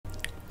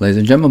Ladies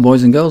and gentlemen,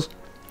 boys and girls,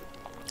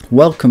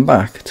 welcome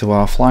back to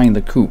our Flying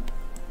the Coup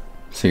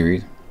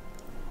series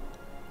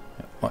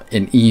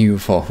in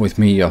EU4 with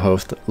me, your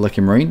host,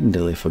 Luckymarine.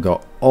 Nearly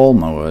forgot all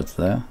my words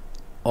there,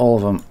 all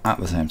of them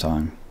at the same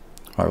time.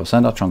 Right, we'll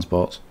send our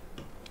transports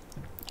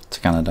to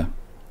Canada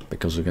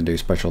because we can do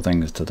special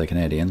things to the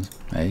Canadians,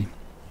 eh?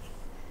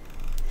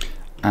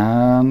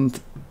 And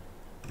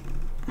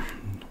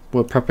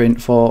we're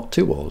prepping for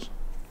two wars.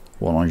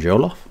 One on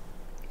Jolof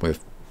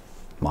with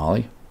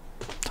Mali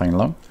tagging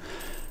along,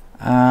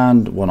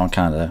 and one on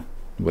Canada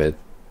with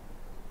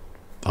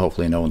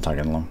hopefully no one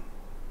tagging along.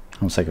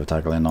 I'm sick of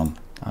tagging on.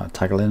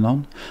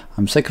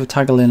 I'm sick of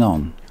tagging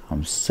on.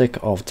 I'm sick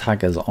of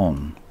taggers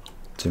on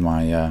to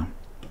my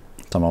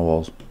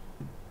wars.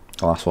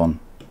 The last one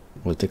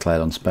was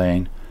declared on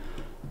Spain,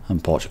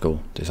 and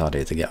Portugal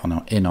decided to get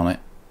in on it.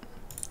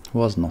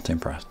 Was not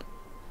impressed,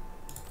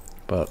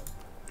 but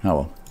oh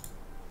well.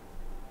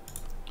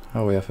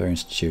 How are we for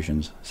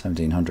institutions?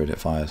 1700 it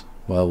fires.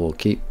 Well, we'll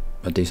keep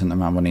a decent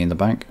amount of money in the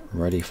bank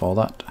ready for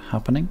that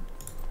happening.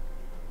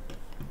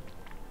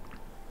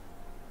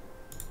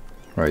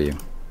 Where are you?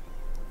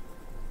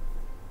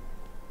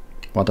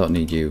 Well, I don't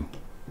need you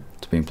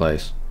to be in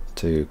place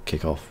to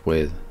kick off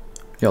with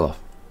Jolof.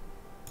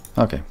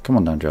 Okay, come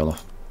on down,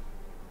 Jolof.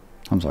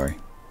 I'm sorry.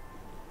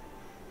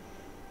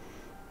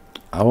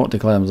 I won't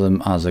declare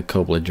them as a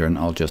co-belligerent.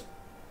 I'll just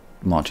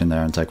march in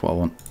there and take what I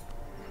want.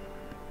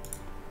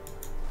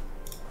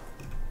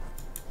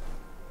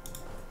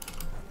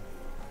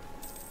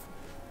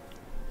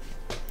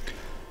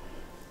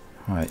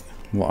 Right,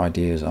 what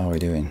ideas are we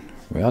doing?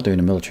 We are doing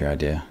a military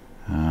idea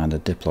and a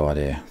diplo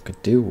idea.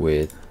 Could do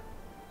with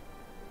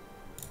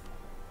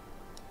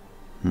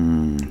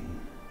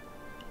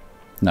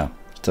no,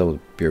 still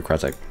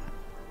bureaucratic.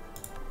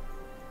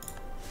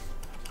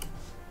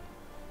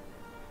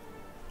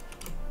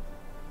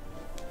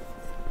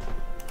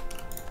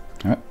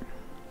 Alright.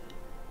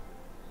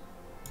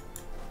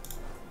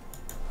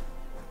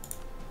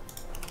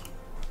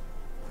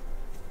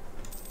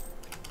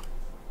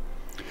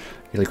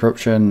 Daily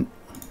corruption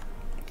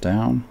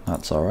down,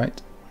 that's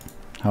alright.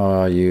 How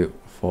are you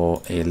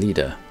for a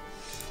leader?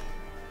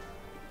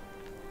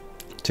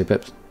 2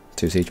 pips,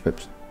 2 siege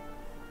pips.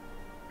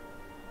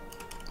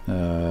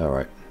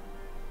 Alright.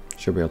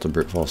 Should be able to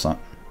brute force that.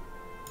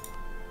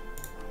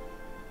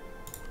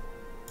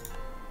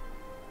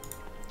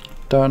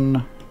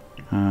 Done.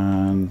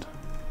 And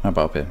how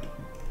about up here?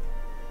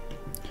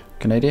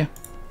 Canada?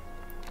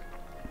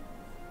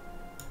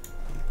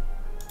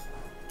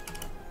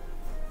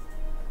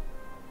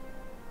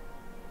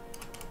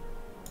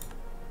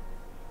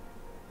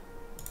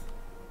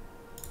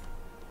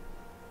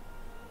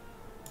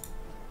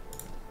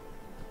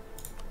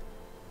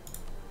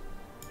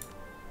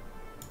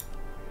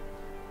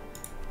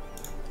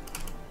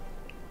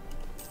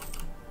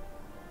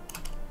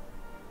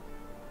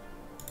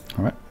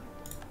 Alright.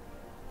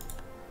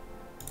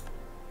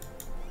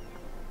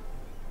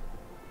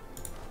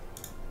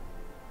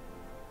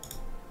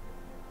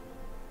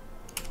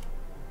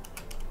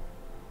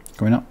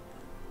 Going up.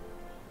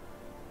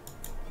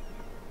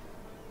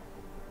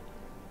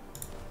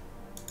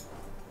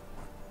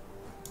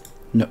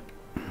 No.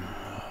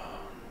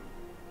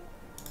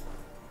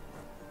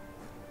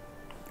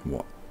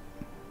 What?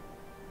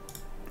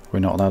 We're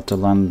not allowed to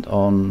land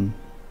on...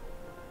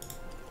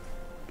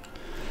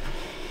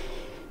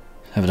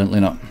 Evidently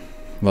not.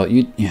 Well,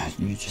 you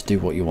just do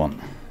what you want.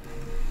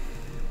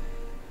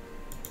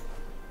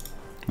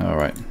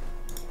 Alright.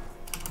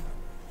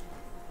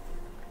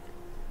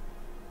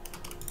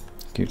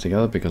 Keep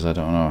together because I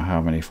don't know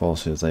how many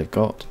forces they've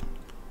got.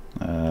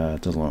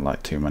 It doesn't look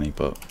like too many,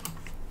 but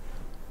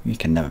you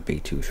can never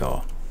be too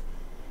sure.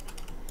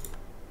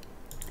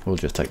 We'll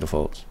just take the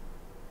forts.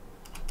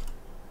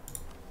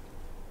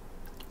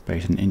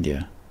 Base in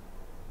India.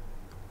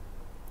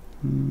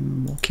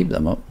 We'll keep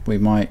them up. We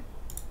might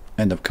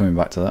end up coming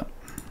back to that.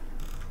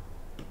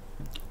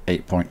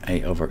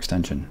 8.8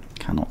 overextension.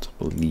 Cannot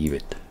believe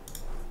it.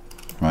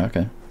 Right,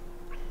 okay.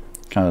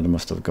 Canada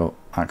must have got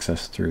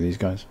access through these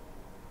guys.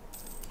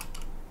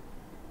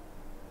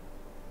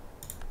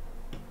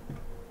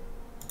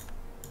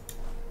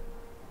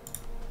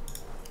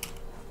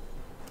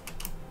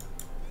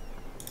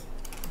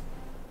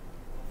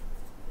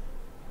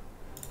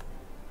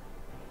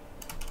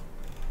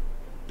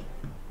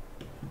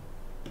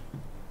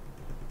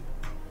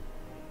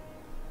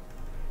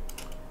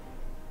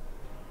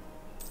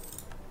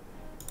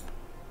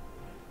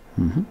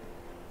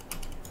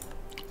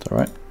 It's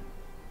alright.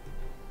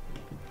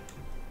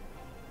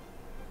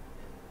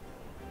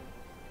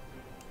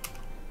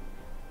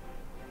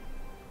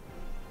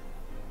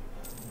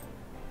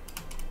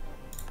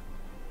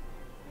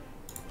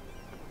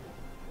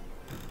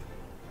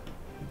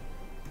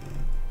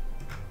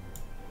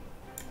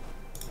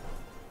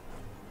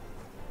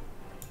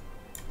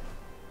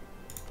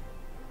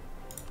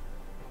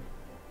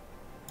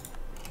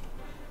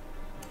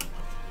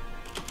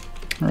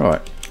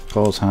 Right,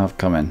 calls have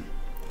come in.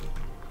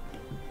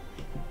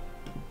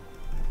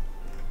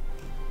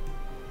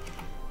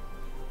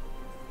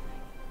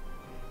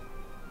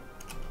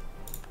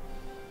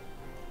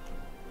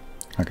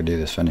 I could do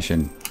this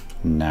finishing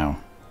now.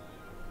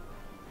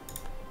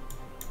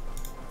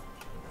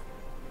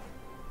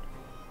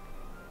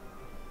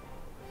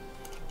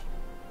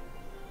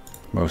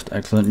 Most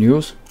excellent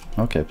news.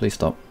 Okay, please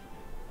stop.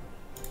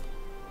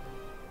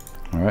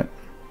 Alright.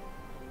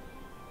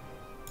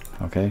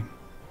 Okay.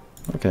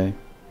 Okay.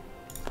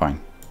 Fine.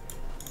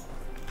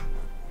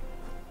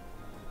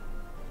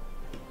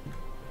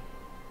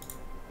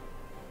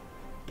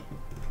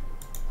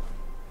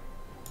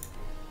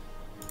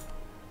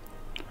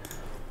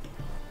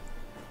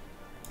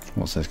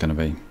 What's this going to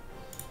be?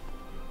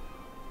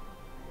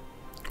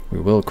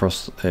 We will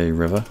cross a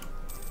river.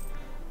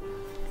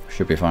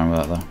 Should be fine with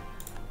that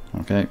though.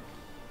 Okay.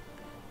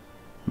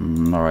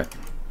 Alright.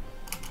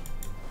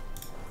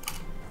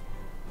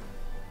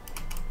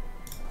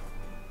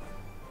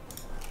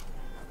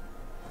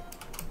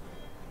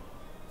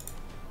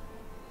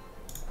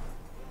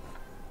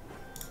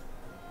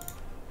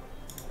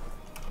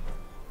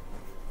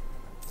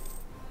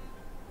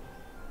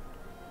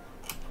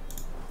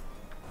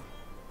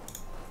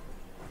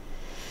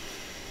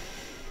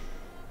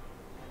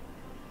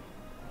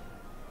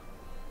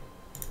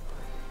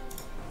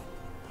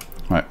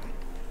 Right.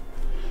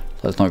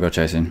 Let's not go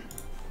chasing.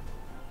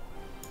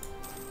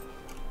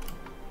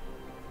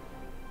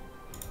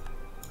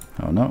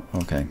 Oh no,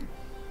 okay.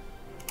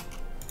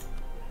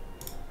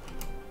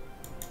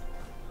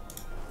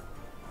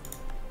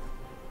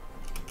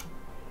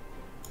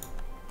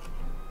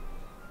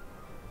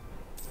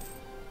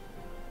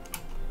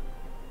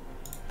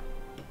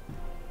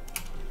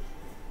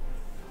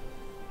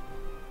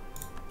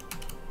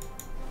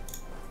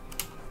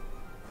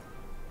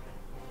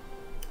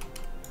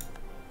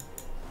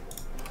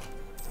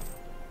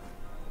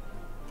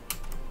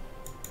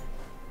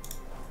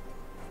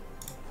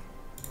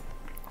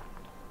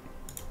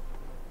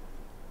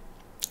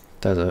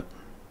 Desert.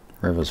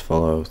 Rivers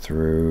follow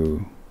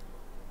through.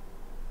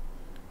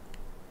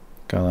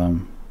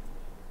 Galam.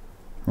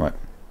 Right.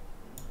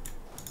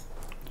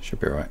 Should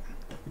be right.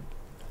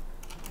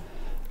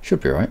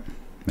 Should be right.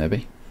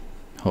 Maybe.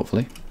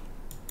 Hopefully.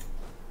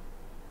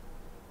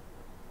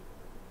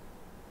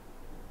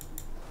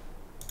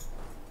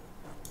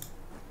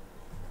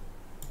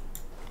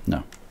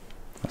 No.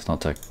 Let's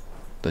not take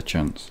the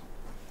chance.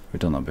 We've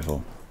done that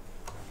before.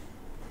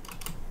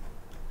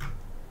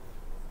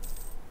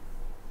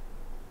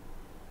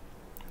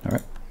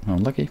 Alright,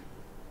 unlucky.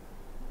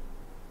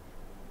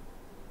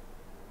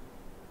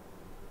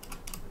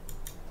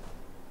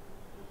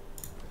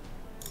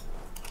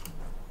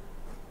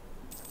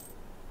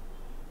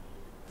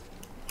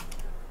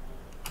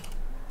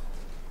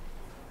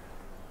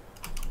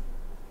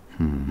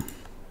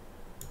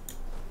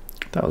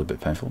 That was a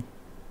bit painful.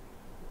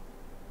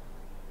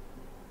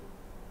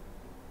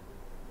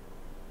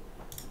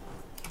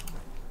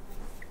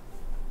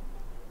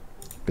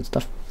 Good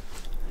stuff.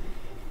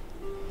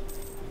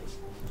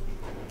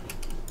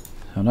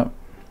 Oh no.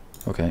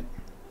 Okay.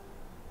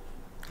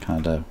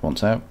 Canada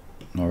wants out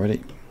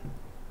already.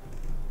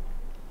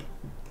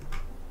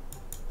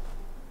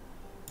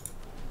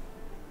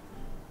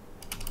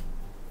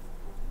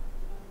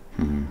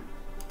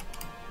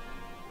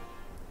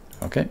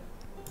 Okay.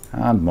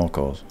 And more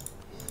calls.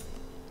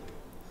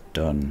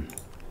 Done.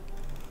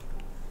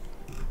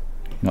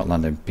 Not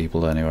landing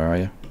people anywhere, are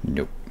you?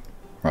 Nope.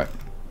 Right.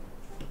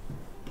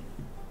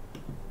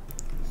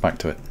 Back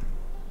to it.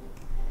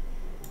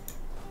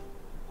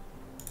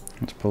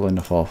 Let's pull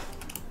enough off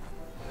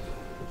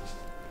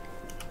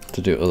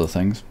to do other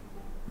things.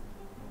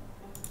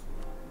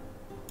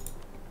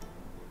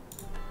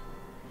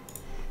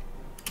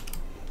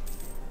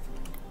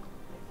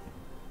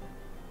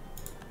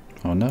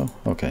 Oh no?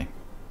 Okay.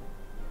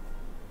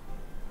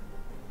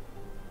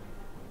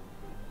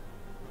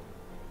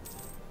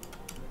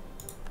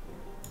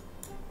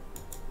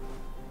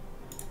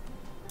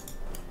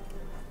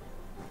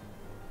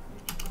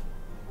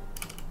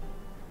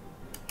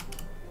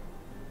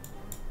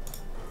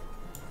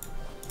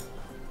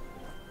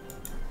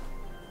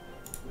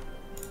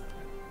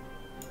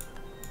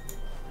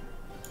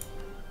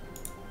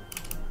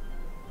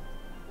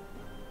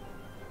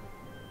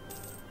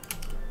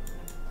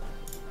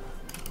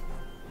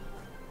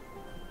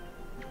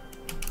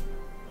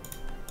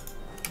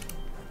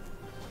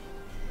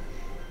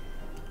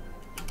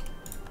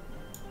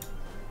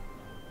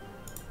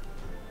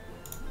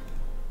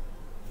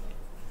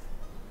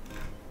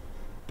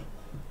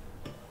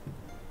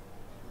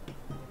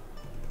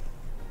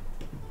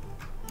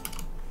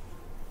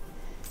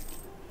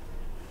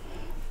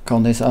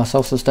 Colonies are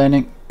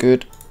self-sustaining.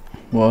 Good.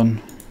 One.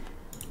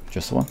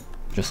 Just the one.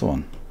 Just the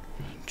one.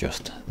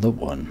 Just the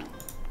one.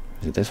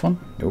 Is it this one?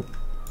 Nope.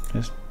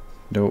 This?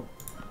 Nope.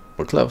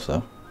 We're close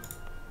though.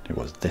 It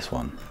was this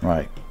one.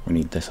 Right. We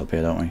need this up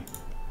here, don't we?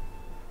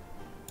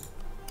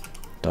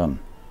 Done.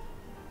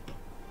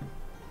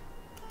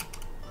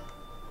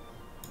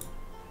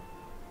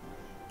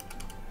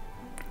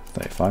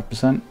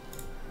 %.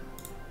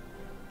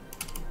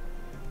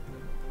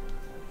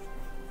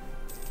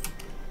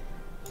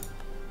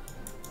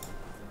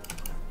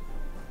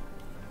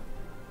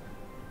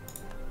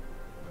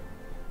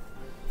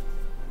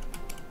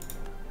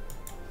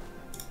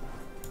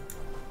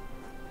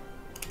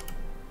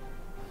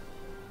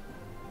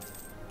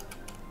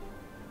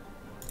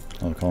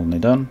 Another colony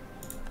done.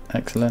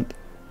 Excellent.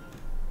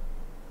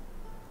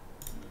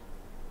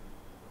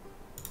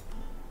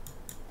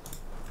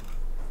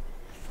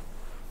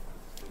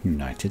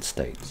 United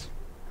States.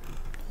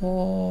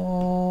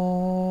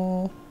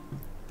 Oh.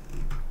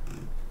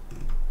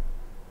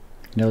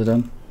 Nearly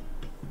done.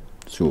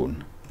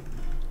 Soon.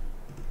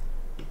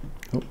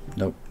 Oh,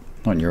 nope.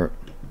 Not in Europe.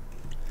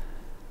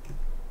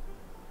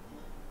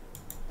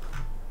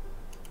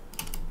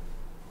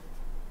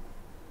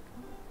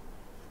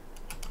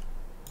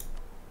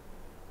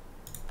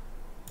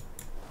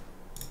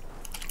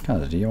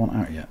 Canada, do you want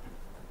out yet?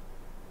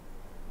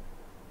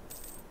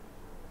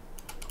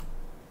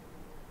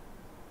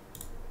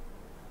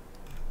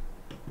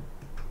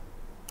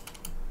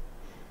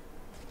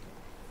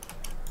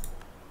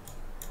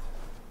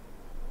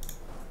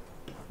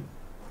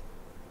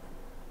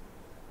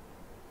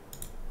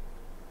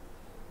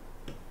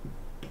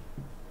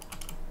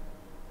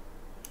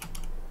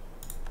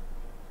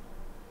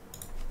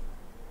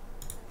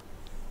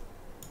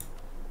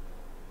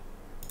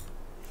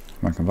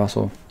 American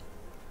vassal.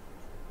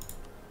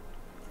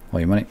 All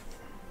your money.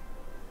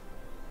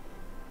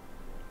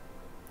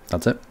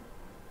 That's it.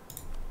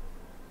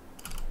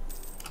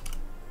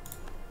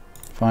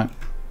 Fine.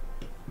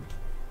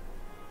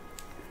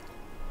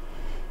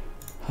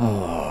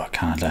 Oh,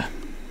 Canada.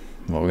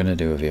 What are we going to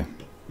do with you?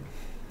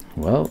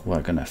 Well,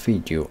 we're going to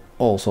feed you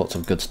all sorts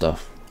of good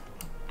stuff.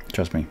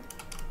 Trust me.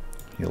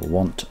 You'll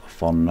want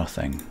for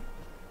nothing.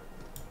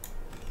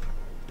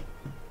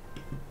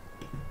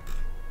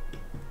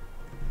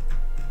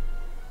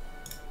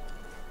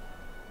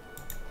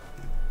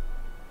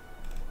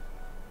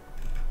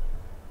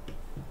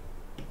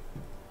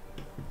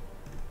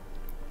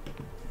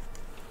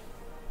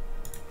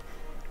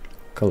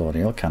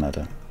 Colonial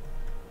Canada.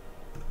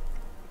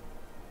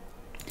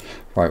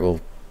 Right,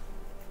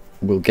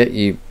 we'll get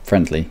you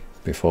friendly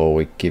before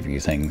we give you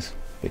things,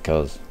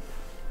 because,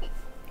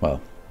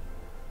 well,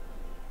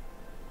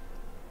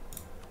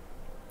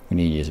 we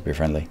need you to be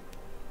friendly.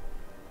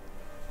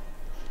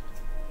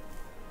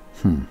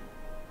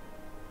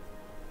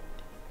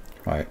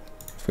 Right,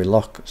 if we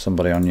lock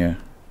somebody on you,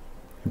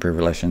 improve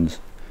relations,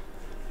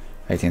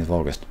 18th of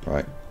August,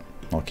 right,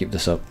 I'll keep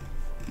this up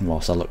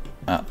whilst I look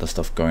at the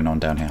stuff going on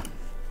down here.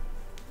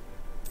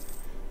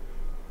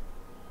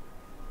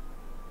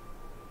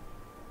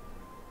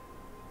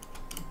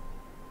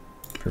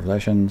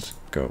 Relations,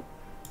 go.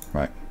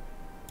 Right.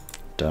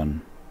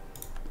 Done.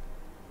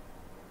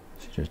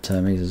 Your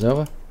term is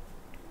over.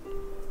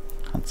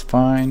 That's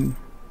fine.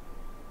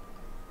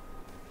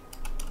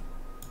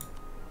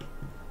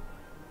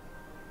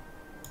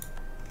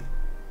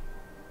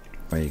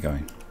 Where are you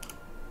going?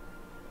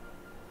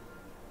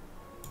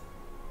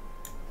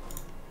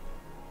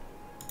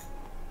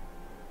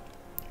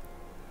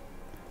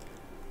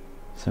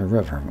 There's a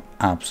river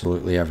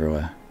absolutely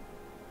everywhere.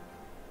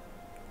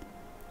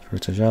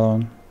 Fruta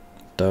Jalon,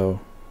 dough,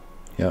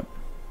 yep,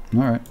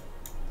 alright.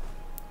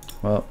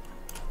 Well,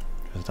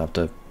 just have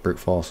to brute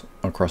force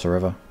across a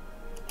river.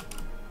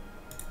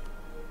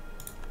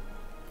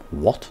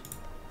 What?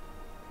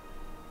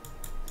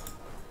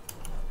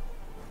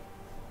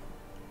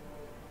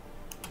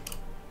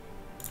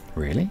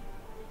 Really?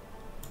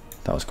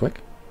 That was quick.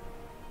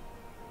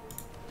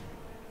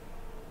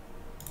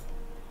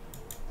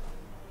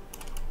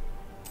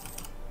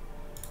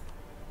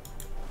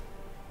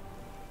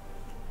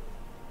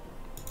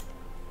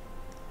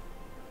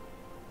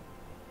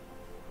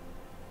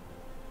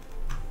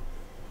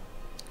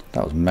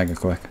 That was mega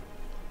quick.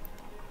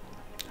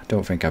 I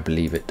don't think I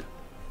believe it.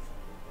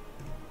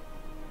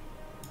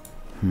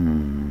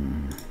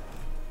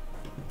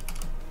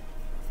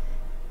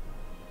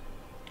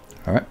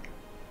 Alright.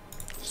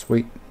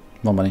 Sweet.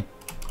 More money.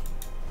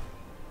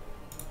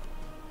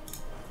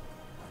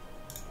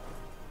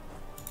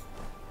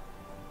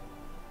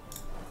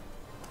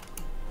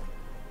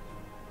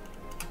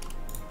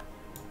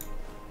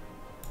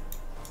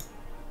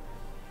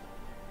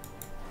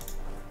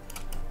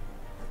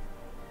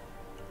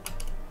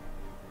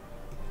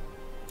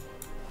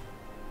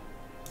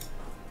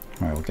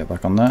 Alright, we'll get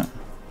back on that.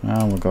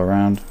 Now we'll go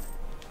around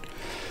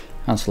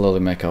and slowly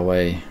make our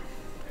way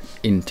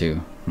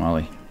into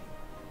Mali.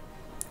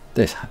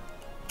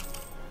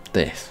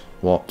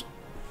 What?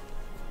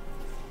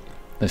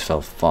 This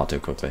fell far too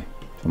quickly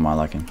for my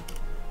liking.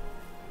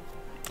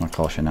 I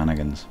call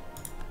shenanigans.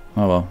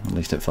 Oh well, at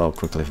least it fell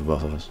quickly for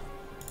both of us.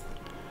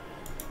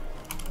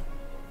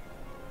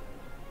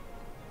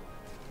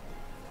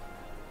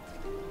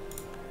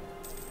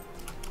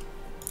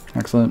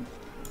 Excellent.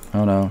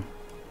 Oh no.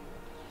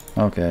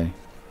 Okay.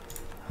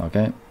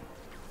 Okay.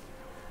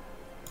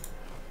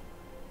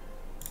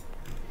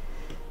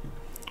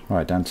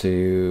 Alright, down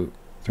to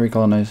 3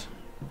 colonies.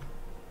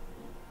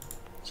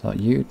 Is that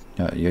you?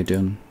 Yeah, you're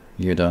done.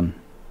 You're done.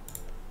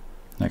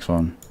 Next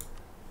one.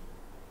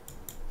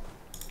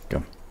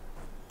 Go.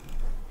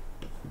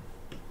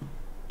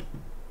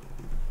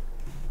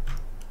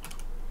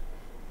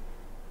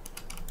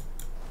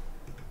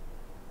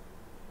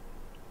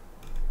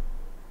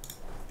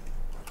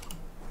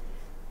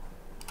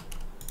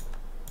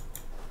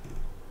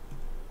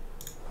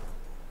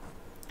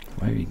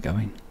 Where are you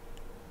going?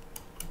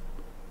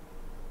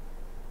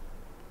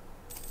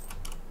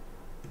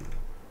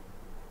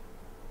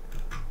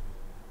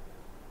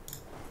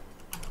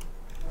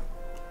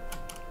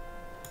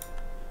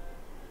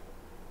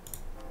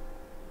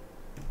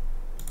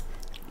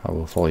 I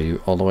will follow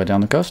you all the way down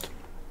the coast.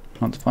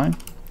 That's fine.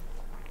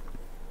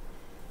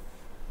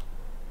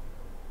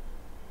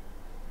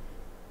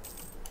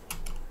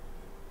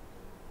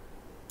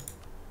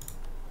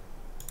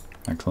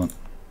 Excellent.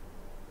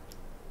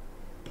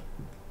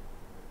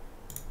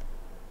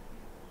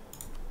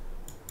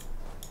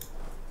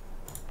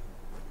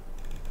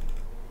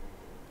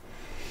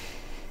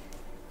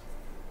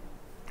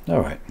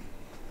 Alright,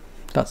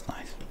 that's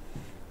nice.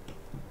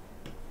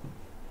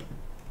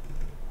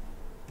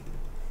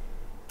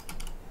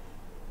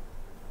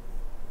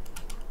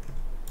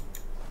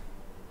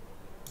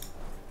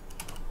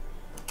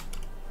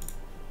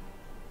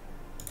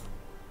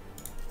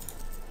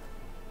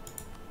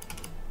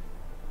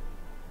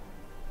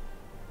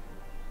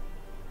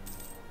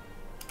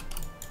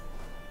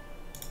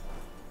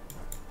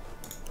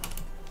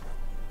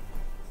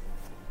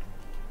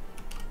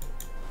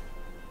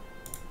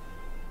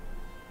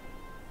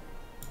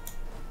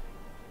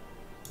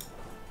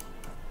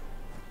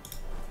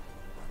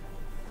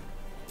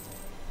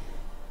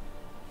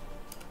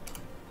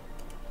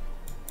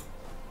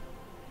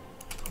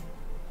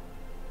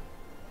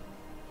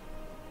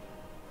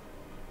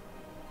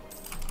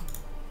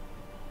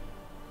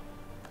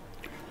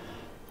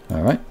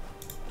 All right.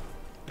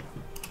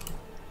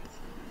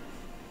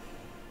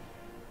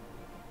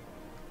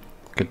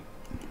 Good.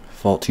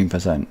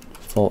 14%.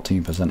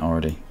 14%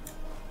 already.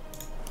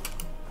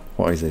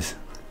 What is this?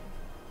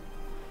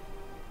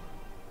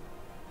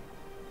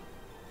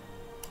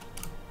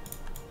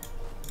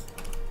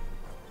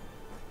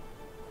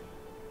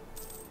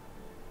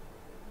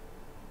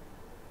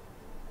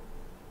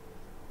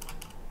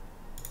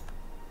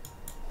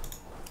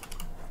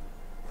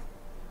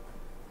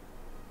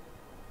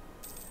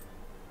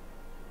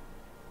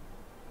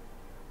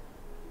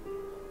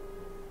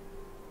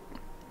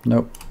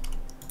 Nope.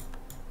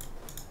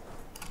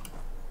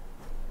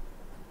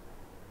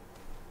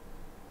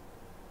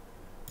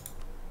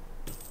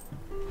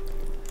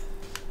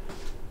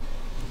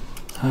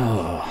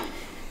 Oh.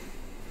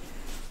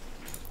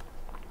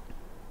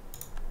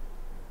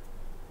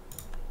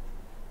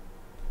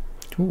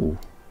 Ooh.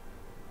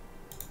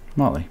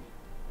 Molly.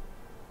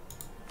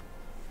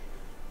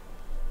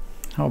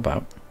 How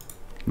about?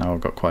 Now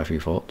I've got quite a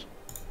few thoughts.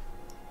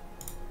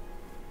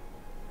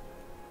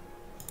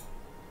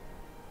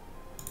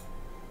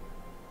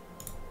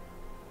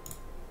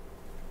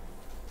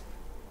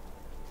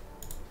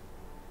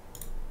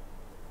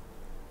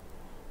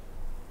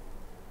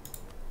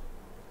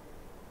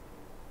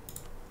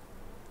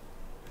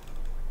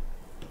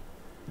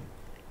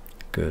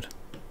 Good.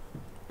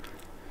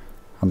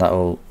 And that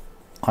will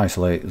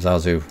isolate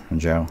Zazu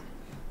and Zhao.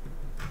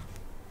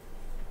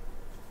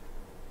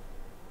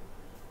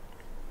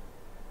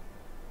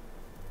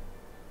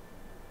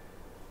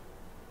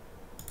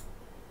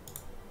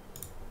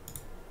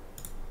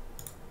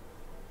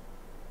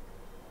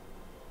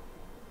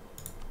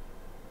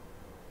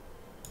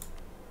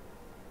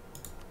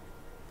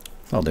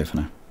 That'll do for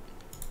now.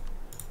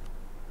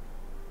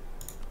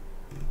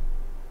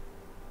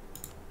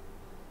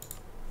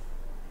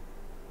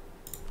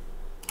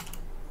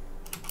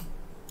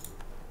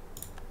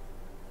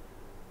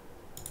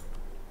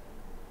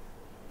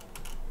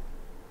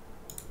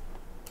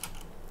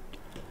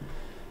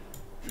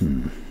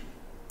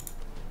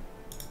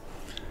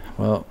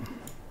 Well,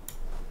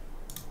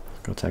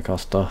 go take our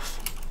stuff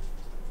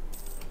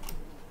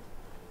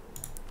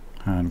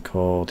and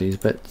call these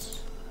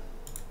bits.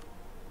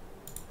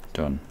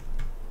 Done.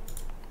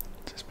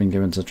 Has this been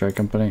given to the trade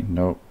company?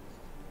 Nope.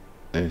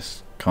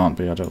 This can't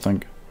be, I don't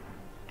think.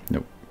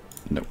 Nope.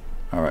 Nope.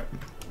 Alright.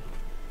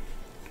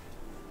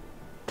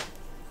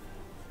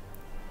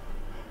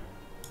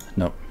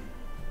 Nope.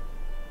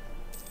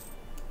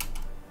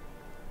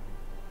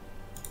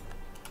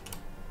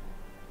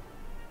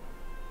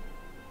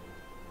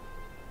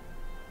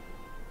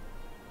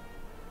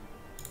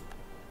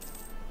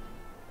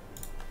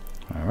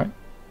 Alright.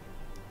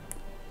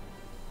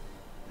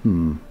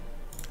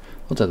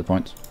 We'll take the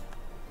points.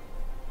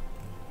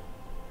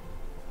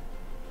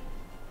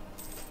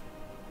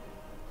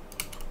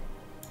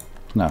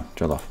 No,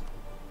 drill off.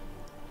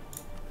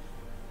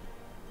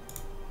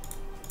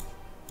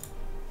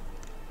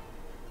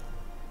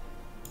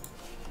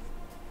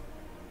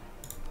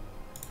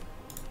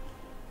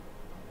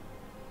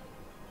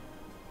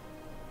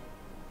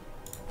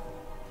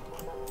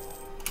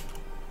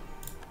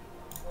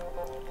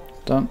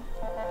 Done.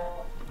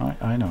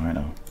 I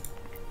know.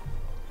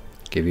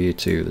 Give you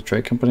to the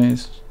trade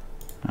companies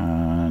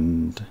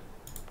and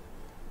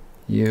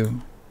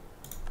you.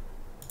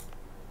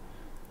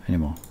 Any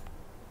more?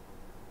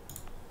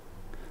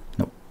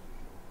 Nope.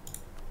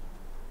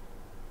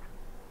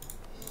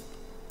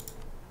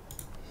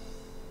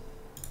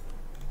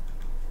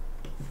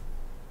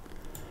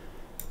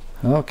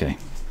 Okay.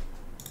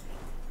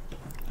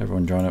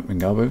 Everyone join up in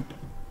Gabu.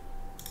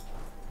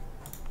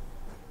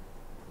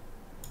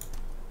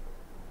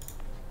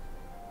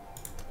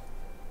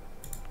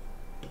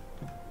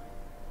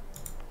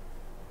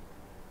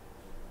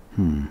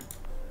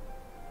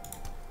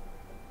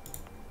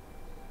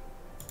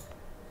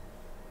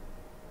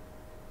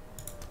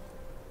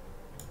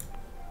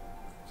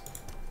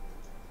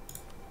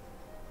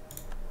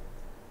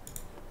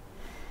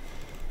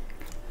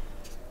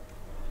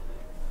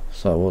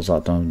 So what's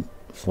that done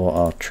for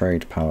our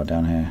trade power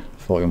down here?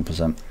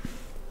 41%.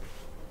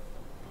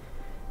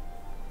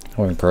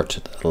 I'll encroach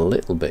it a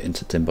little bit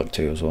into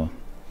Timbuktu as well.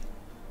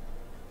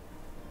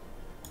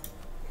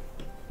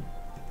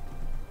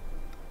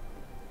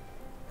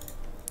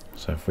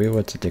 So if we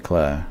were to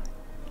declare,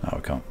 no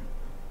we can't.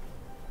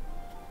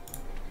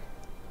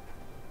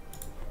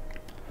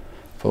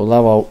 We'll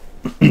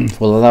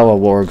allow our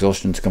war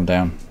exhaustion to come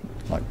down,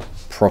 like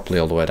properly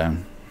all the way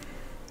down.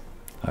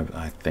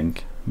 I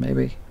think,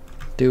 maybe.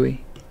 Do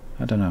we?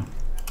 I don't know.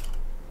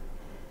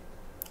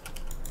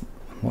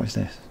 What is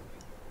this?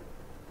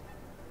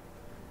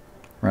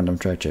 Random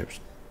trade chips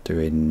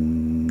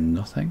doing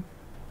nothing.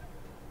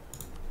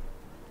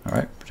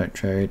 Alright, protect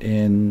trade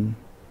in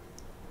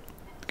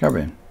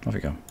Caribbean. Off you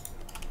go.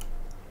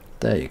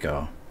 There you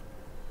go.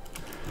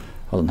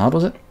 Wasn't hard,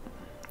 was it?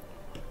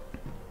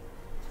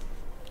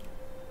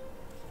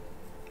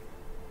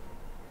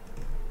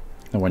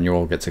 And when you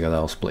all get together,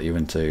 I'll split you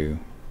into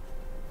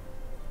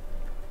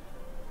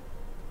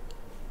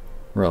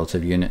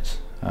relative units.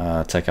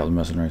 Take out the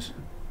mercenaries.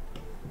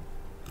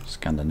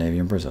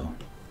 Scandinavian Brazil.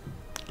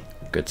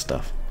 Good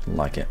stuff.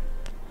 Like it.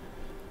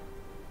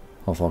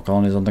 All 4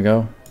 colonies on the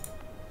go.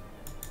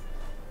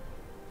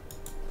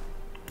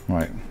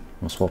 Right,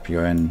 we'll swap you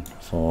in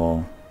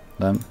for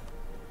them.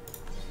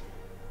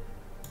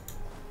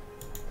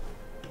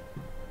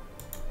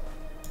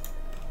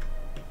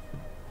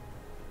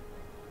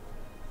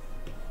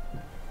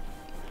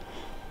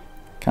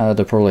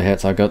 Canada probably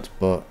hates our guts,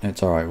 but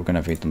it's alright, we're going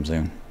to feed them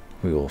soon.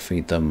 We will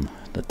feed them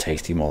the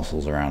tasty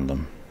morsels around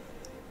them.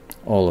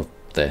 All of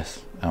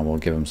this, and we'll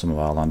give them some of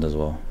our land as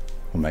well.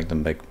 We'll make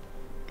them big.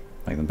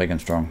 Make them big and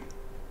strong.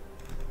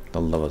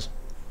 They'll love us.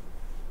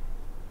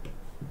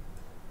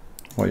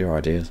 What are your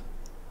ideas?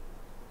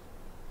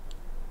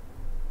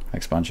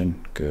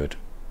 Expansion? Good.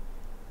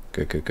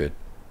 Good, good, good.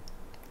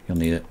 You'll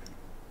need it.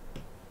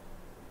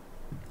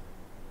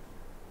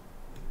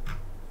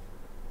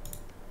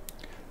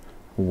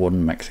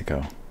 One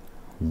Mexico.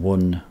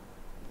 One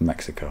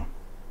Mexico.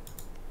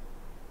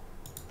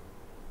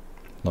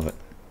 Love it.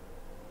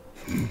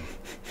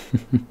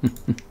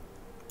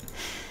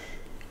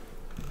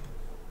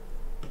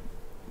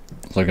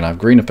 So I'm going to have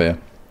green up here,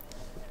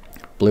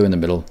 blue in the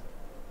middle.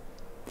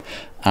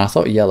 And I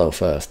thought yellow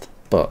first,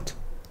 but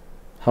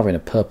having a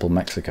purple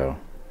Mexico,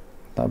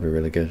 that would be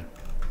really good.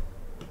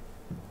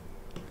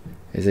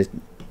 Is it...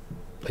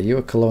 Are you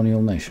a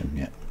colonial nation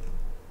yet?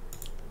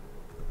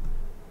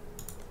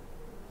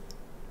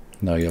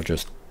 No, you're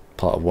just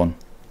part of one.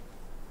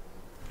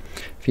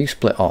 If you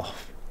split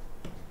off,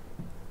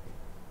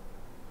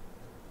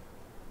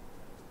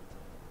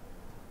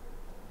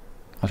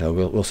 okay,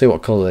 we'll see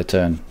what colour they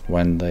turn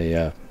when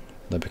they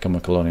become a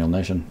colonial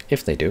nation.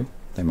 If they do,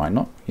 they might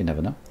not. You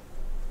never know.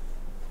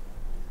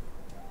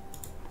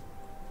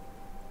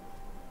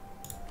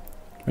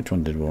 Which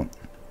one did we want?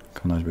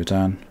 Colonise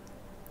Bhutan.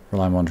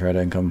 Rely on trade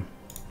income.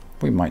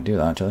 We might do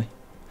that actually.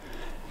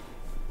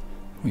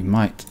 We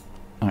might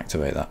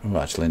activate that. Oh,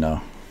 actually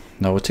no.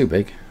 No, we're too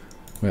big.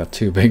 We are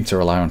too big to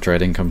rely on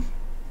trade income.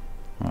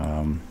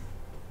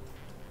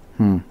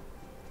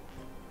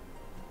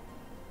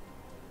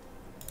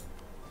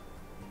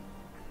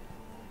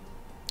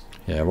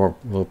 Yeah,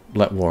 we'll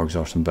let war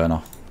exhaustion burn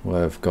off.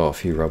 We've got a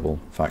few rebel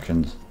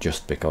factions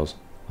just because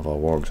of our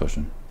war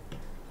exhaustion.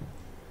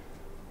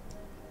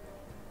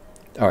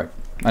 Alright,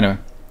 anyway.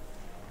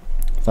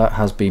 That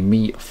has been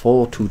me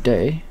for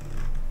today.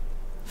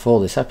 For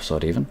this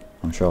episode even.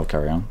 I'm sure I'll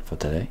carry on for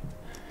today.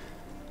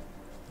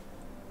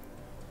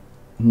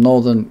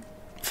 Northern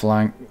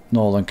flank,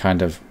 northern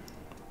kind of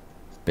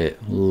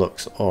bit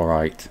looks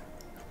alright.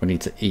 We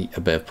need to eat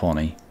a bit of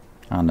Pawnee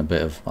and a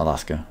bit of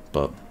Alaska,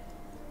 but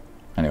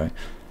anyway,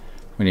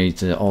 we need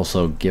to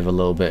also give a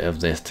little bit of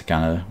this to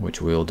Canada,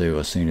 which we'll do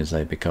as soon as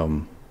they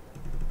become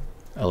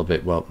a little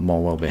bit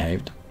more well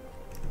behaved.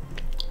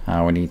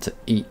 We need to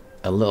eat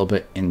a little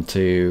bit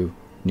into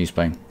New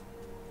Spain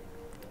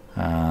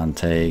and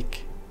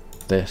take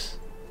this.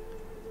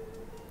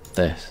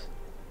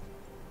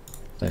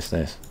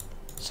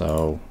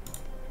 So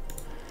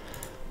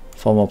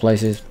 4 more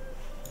places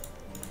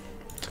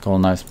to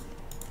colonize,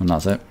 and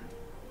that's it.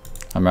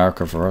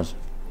 America for us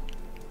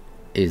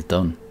is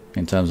done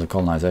in terms of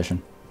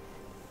colonization.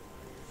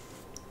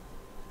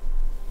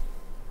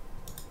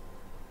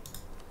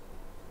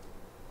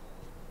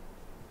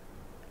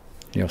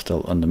 You're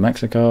still under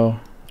Mexico,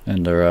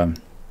 under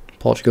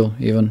Portugal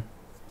even.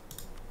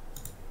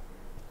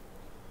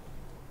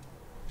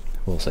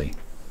 We'll see.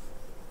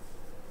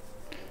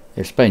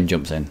 If Spain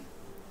jumps in,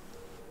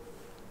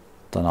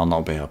 then I'll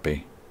not be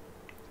happy.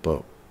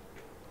 But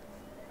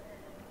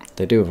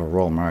They do have a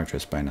royal marriage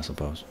with Spain, I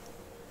suppose.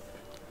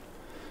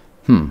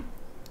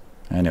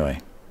 Anyway,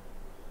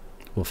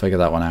 we'll figure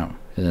that one out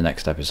in the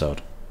next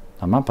episode.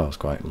 Our manpower's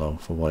quite low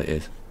for what it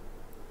is.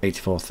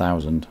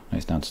 84,000,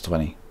 it's down to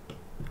 20.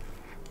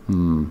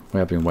 We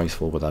have been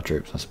wasteful with our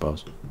troops, I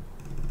suppose.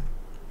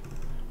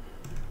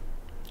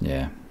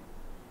 Yeah.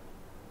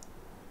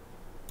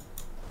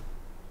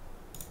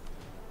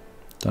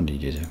 Don't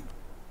need you to.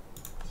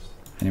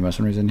 Any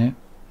mercenaries in here?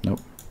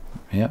 Nope.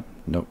 Here?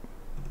 Nope.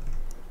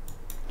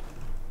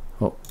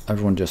 Well,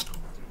 everyone just...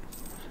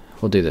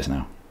 We'll do this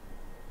now.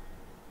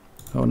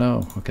 Oh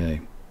no, okay.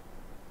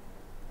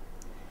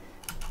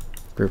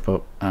 Group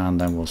up and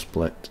then we'll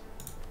split.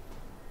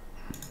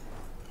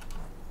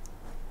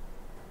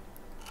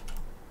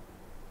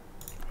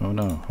 Oh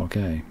no,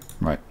 okay,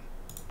 right.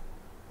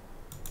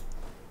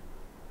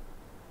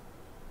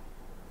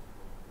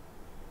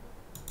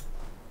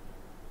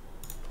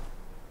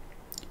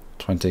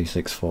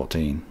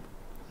 $26.14.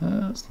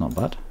 That's not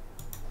bad.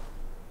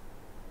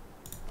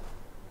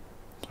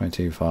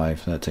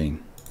 22.5.13.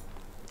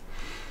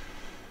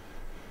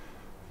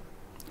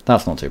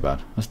 That's not too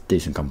bad. That's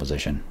decent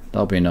composition.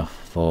 That'll be enough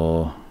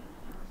for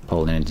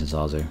Poland into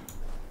Zazu.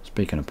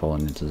 Speaking of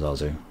Poland into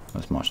Zazu,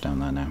 let's march down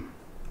there now.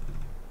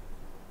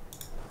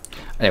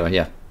 Anyway,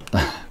 yeah.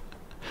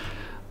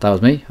 That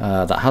was me.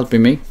 That has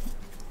been me.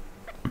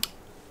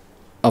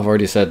 I've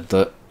already said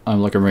that I'm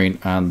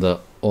Luckymarine and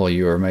that all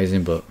you are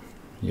amazing, but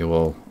you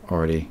all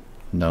already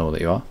know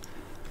that you are.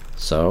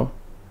 So,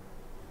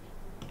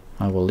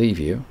 I will leave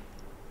you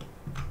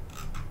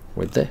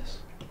with this.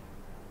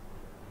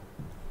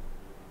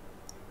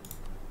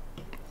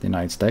 The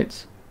United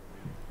States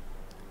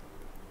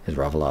is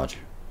rather large.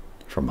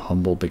 From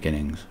humble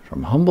beginnings.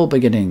 From humble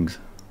beginnings,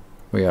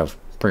 we have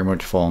pretty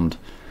much formed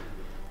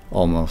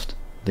almost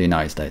the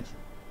United States.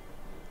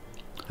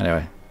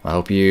 Anyway, I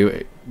hope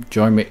you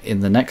join me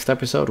in the next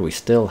episode. We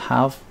still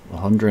have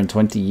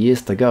 120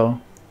 years to go.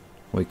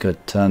 We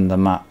could turn the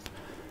map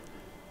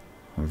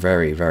a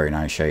very, very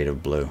nice shade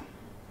of blue.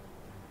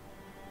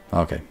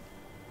 Okay.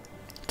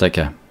 Take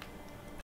care.